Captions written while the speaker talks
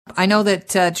I know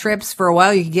that trips for a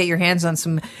while, you could get your hands on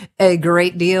some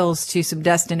great deals to some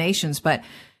destinations, but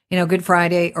Good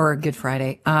Friday.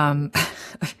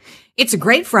 It's a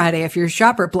great Friday if you're a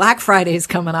shopper. Black Friday is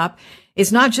coming up.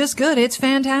 It's not just good. It's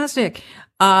fantastic.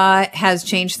 Has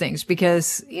changed things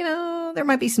because, there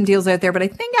might be some deals out there, but I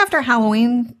think after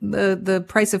Halloween, the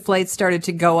price of flights started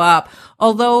to go up.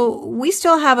 Although we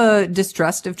still have a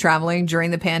distrust of traveling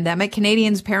during the pandemic,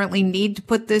 Canadians apparently need to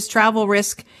put this travel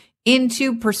risk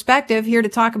into perspective. Here to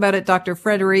talk about it, Dr.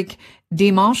 Frédéric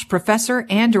Dimanche, professor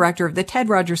and director of the Ted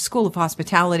Rogers School of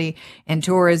Hospitality and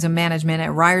Tourism Management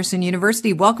at Ryerson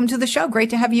University. Welcome to the show. Great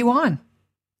to have you on.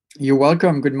 You're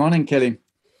welcome. Good morning, Kelly.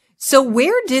 So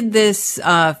where did this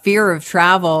fear of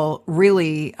travel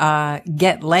really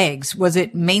get legs? Was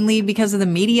it mainly because of the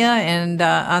media and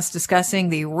us discussing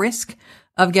the risk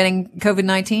of getting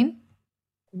COVID-19?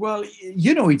 Well,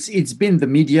 it's been the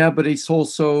media, but it's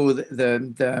also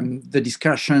the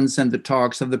discussions and the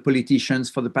talks of the politicians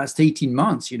for the past 18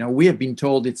 months. We have been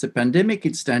told it's a pandemic,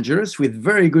 it's dangerous, with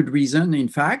very good reason, in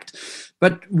fact.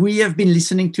 But we have been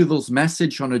listening to those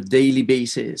messages on a daily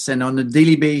basis. And on a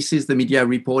daily basis, the media are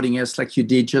reporting us, like you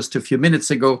did just a few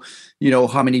minutes ago,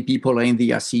 how many people are in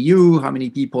the ICU, how many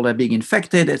people are being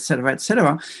infected, et cetera, et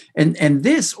cetera. And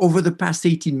this, over the past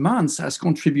 18 months, has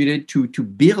contributed to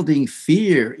building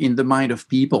fear in the mind of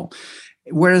people.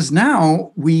 Whereas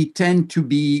now we tend to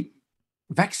be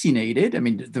vaccinated. I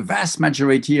mean, the vast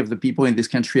majority of the people in this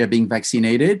country are being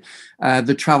vaccinated.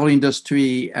 The travel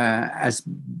industry has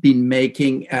been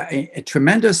making a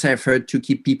tremendous effort to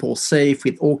keep people safe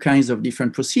with all kinds of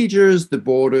different procedures. The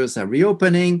borders are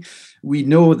reopening. We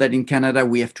know that in Canada,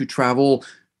 we have to travel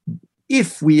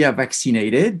if we are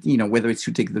vaccinated, whether it's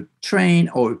to take the train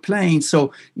or a plane.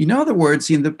 So in other words,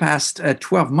 in the past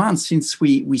 12 months since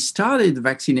we started the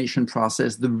vaccination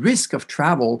process, the risk of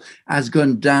travel has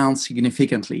gone down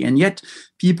significantly. And yet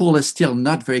people are still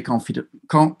not very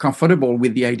comfortable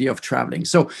with the idea of traveling.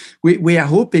 So we are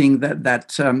hoping that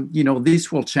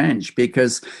this will change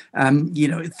because,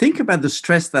 think about the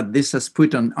stress that this has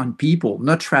put on people.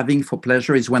 Not traveling for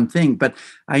pleasure is one thing, but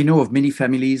I know of many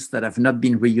families that have not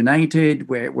been reunited,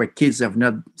 where kids have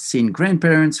not seen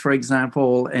grandparents, for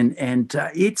example, and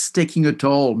it's taking a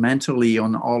toll mentally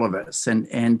on all of us.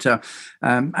 And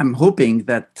I'm hoping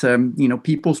that,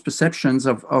 people's perceptions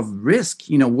of risk,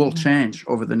 will change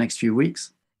over the next few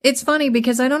weeks. It's funny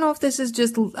because I don't know if this is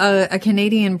just a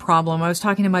Canadian problem. I was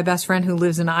talking to my best friend who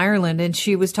lives in Ireland, and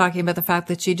she was talking about the fact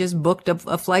that she just booked a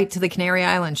flight to the Canary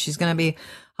Islands. She's going to be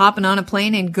hopping on a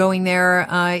plane and going there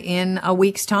in a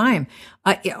week's time.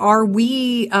 Are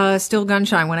we still gun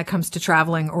shy when it comes to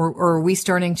traveling, or are we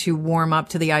starting to warm up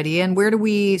to the idea? And where do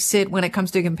we sit when it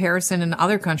comes to comparison in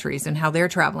other countries and how they're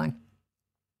traveling?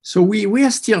 So we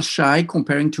are still shy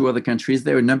comparing to other countries.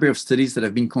 There are a number of studies that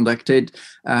have been conducted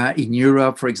in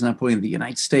Europe, for example, in the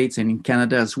United States and in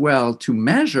Canada as well, to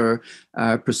measure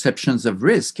perceptions of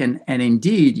risk. And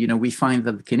indeed, we find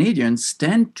that the Canadians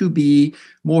tend to be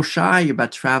more shy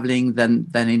about traveling than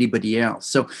anybody else.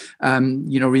 So,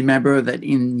 remember that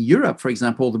in Europe, for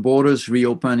example, the borders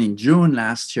reopened in June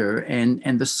last year,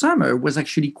 and the summer was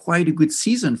actually quite a good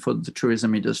season for the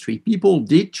tourism industry. People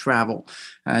did travel.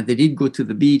 They did go to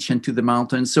the beach and to the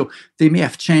mountains. So they may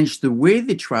have changed the way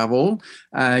they travel.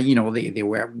 They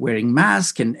were wearing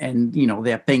masks and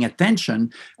they are paying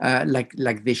attention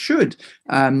like they should.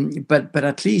 But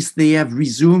at least they have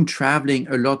resumed traveling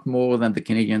a lot more than the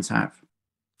Canadians have.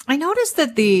 I noticed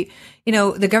that the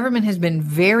government has been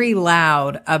very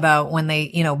loud about when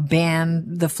they,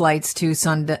 banned the flights to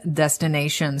some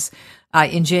destinations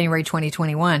in January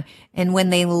 2021. And when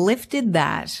they lifted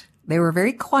that, they were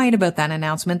very quiet about that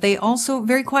announcement. They also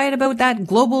very quiet about that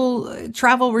global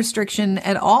travel restriction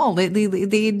at all.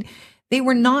 They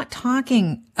were not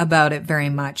talking about it very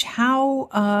much. How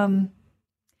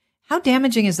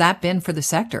damaging has that been for the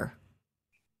sector?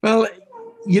 Well,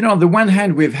 on the one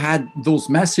hand, we've had those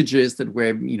messages that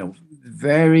were,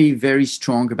 very, very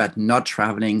strong about not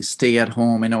traveling, stay at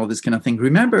home and all this kind of thing.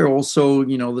 Remember also,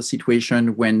 the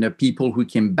situation when people who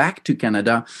came back to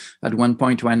Canada at one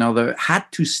point or another had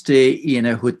to stay in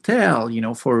a hotel,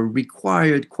 for a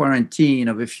required quarantine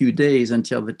of a few days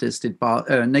until they tested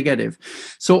negative.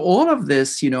 So all of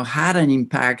this, had an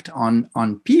impact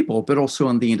on people, but also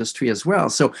on the industry as well.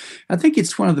 So I think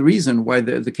it's one of the reasons why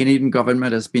the Canadian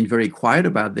government has been very quiet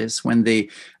about this when they,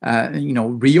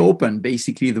 reopened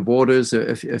basically the borders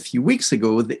news a few weeks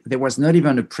ago. There was not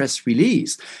even a press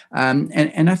release,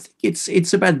 and I think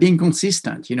it's about being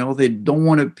consistent. They don't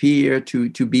want to appear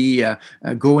to be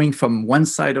going from one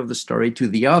side of the story to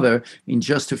the other in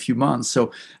just a few months.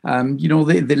 So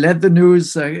they let the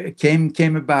news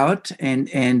came about,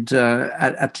 and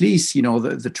at least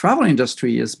the travel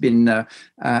industry has been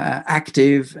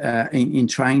active in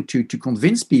trying to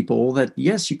convince people that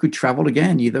yes, you could travel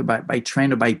again, either by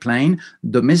train or by plane,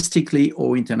 domestically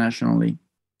or internationally.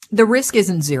 The risk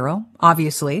isn't zero,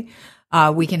 obviously.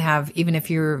 We can have, even if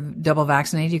you're double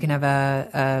vaccinated, you can have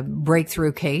a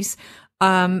breakthrough case.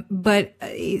 But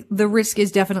the risk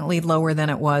is definitely lower than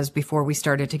it was before we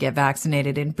started to get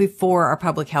vaccinated and before our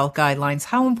public health guidelines.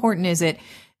 How important is it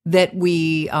that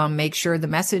we make sure the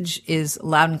message is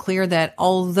loud and clear that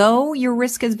although your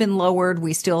risk has been lowered,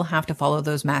 we still have to follow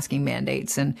those masking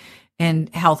mandates and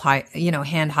health,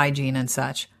 hand hygiene and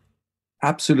such?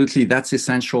 Absolutely, that's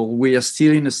essential. We are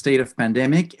still in a state of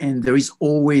pandemic, and there is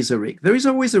always a risk. There is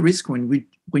always a risk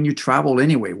when you travel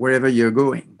anyway, wherever you're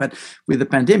going. But with the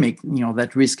pandemic,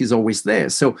 that risk is always there.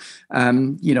 So,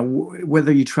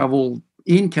 whether you travel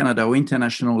in Canada or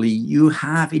internationally, you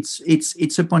have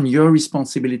it's upon your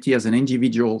responsibility as an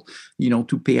individual,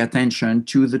 to pay attention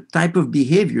to the type of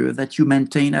behavior that you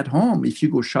maintain at home. If you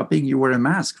go shopping, you wear a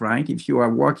mask, right? If you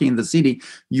are working in the city,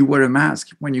 you wear a mask.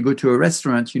 When you go to a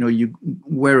restaurant, you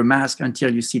wear a mask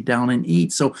until you sit down and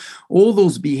eat. So all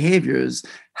those behaviors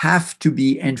have to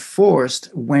be enforced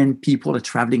when people are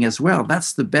traveling as well.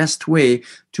 That's the best way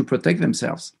to protect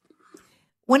themselves.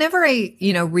 Whenever I,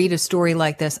 read a story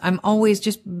like this, I'm always,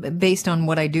 just based on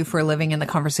what I do for a living and the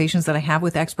conversations that I have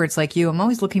with experts like you, I'm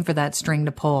always looking for that string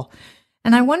to pull.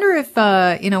 And I wonder if,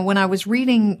 when I was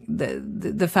reading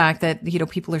the fact that,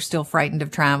 people are still frightened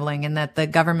of traveling and that the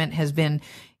government has been,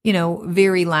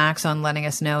 very lax on letting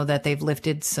us know that they've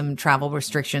lifted some travel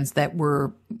restrictions that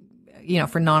were,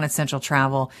 for non-essential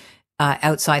travel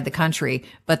outside the country,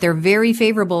 but they're very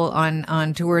favorable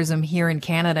on tourism here in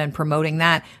Canada and promoting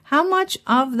that. How much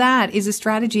of that is a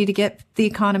strategy to get the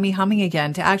economy humming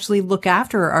again, to actually look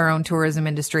after our own tourism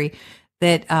industry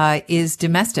that is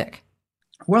domestic?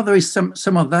 Well, there is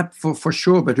some of that for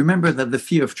sure. But remember that the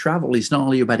fear of travel is not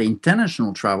only about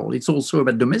international travel, it's also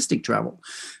about domestic travel.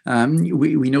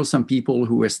 We know some people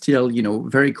who are still,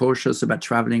 very cautious about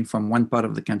traveling from one part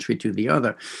of the country to the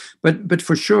other. But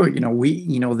for sure,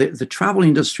 the travel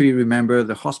industry, remember,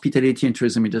 the hospitality and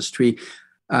tourism industry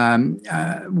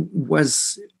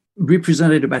was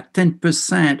represented about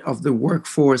 10% of the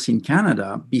workforce in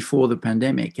Canada before the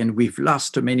pandemic. And we've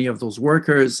lost many of those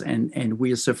workers, and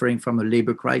we are suffering from a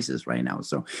labor crisis right now.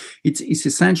 So it's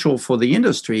essential for the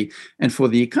industry and for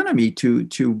the economy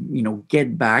to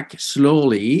get back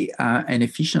slowly and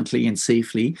efficiently and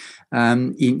safely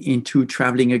into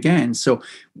traveling again. So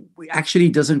actually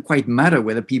it doesn't quite matter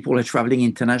whether people are traveling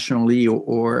internationally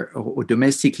or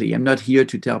domestically. I'm not here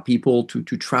to tell people to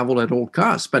travel at all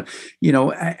costs, but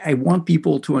I want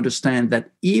people to understand that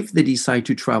if they decide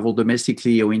to travel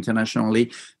domestically or internationally,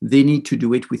 they need to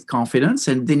do it with confidence,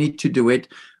 and they need to do it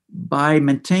by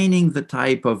maintaining the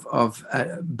type of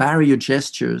barrier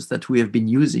gestures that we have been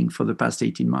using for the past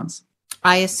 18 months.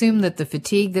 I assume that the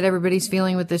fatigue that everybody's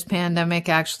feeling with this pandemic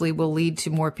actually will lead to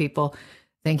more people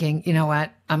thinking, you know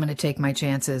what, I'm going to take my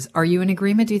chances. Are you in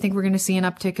agreement? Do you think we're going to see an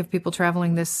uptick of people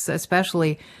traveling this,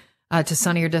 especially to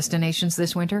sunnier destinations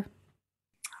this winter?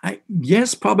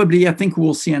 Yes, probably. I think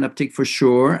we'll see an uptick for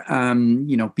sure.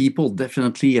 People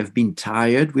definitely have been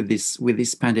tired with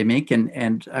this pandemic,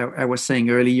 and I was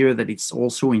saying earlier that it's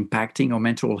also impacting our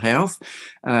mental health.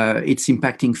 It's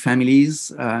impacting families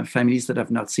that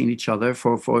have not seen each other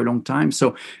for a long time.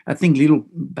 So I think little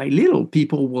by little,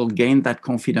 people will gain that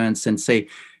confidence and say,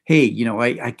 hey,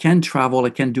 I can travel, I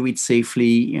can do it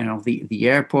safely. The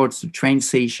airports, the train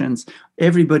stations,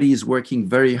 everybody is working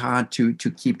very hard to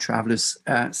keep travelers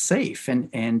safe. And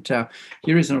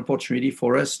here is an opportunity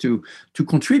for us to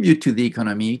contribute to the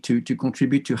economy, to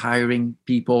contribute to hiring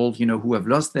people, who have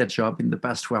lost their job in the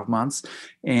past 12 months.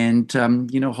 And,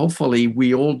 hopefully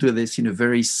we all do this in a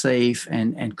very safe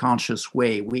and conscious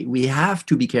way. We have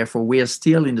to be careful. We are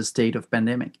still in the state of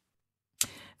pandemic.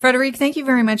 Frederic, thank you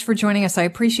very much for joining us. I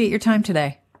appreciate your time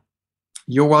today.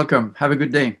 You're welcome. Have a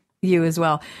good day. You as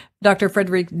well. Dr.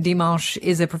 Frederic Dimanche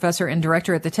is a professor and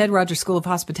director at the Ted Rogers School of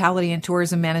Hospitality and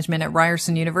Tourism Management at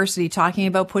Ryerson University, talking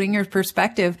about putting your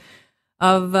perspective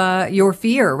of your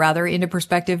fear, rather, into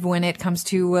perspective when it comes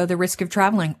to the risk of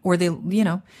traveling, or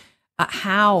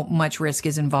how much risk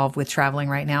is involved with traveling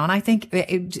right now. And I think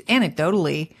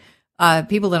anecdotally,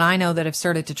 people that I know that have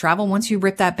started to travel, once you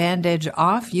rip that bandage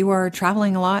off, you are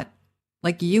traveling a lot.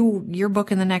 Like you're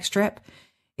booking the next trip.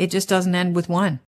 it just doesn't end with one.